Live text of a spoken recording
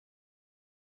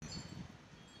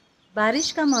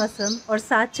बारिश का मौसम और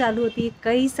साथ चालू होती है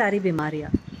कई सारी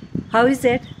बीमारियां. How is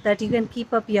it that you can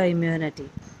keep up your immunity?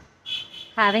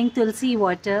 Having Tulsi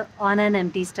water on an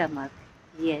empty stomach.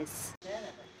 Yes.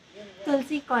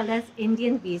 Tulsi, called as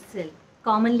Indian basil,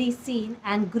 commonly seen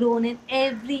and grown in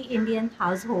every Indian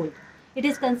household.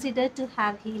 It is considered to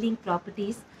have healing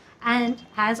properties and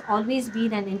has always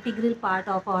been an integral part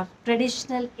of our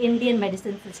traditional Indian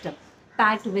medicine system,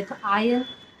 packed with iron,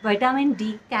 vitamin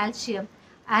D, calcium,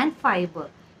 and fiber.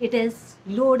 It is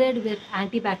loaded with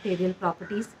antibacterial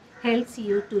properties, helps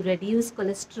you to reduce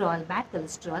cholesterol, bad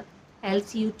cholesterol,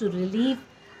 helps you to relieve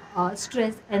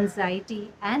stress, anxiety,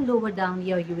 and lower down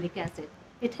your uric acid.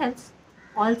 It helps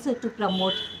also to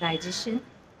promote digestion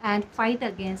and fight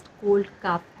against cold,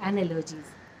 cough, and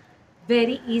allergies.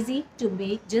 Very easy to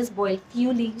make. Just boil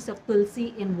few leaves of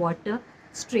tulsi in water,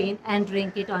 strain and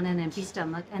drink it on an empty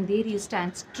stomach, and there you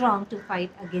stand strong to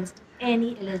fight against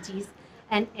any allergies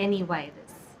and any virus.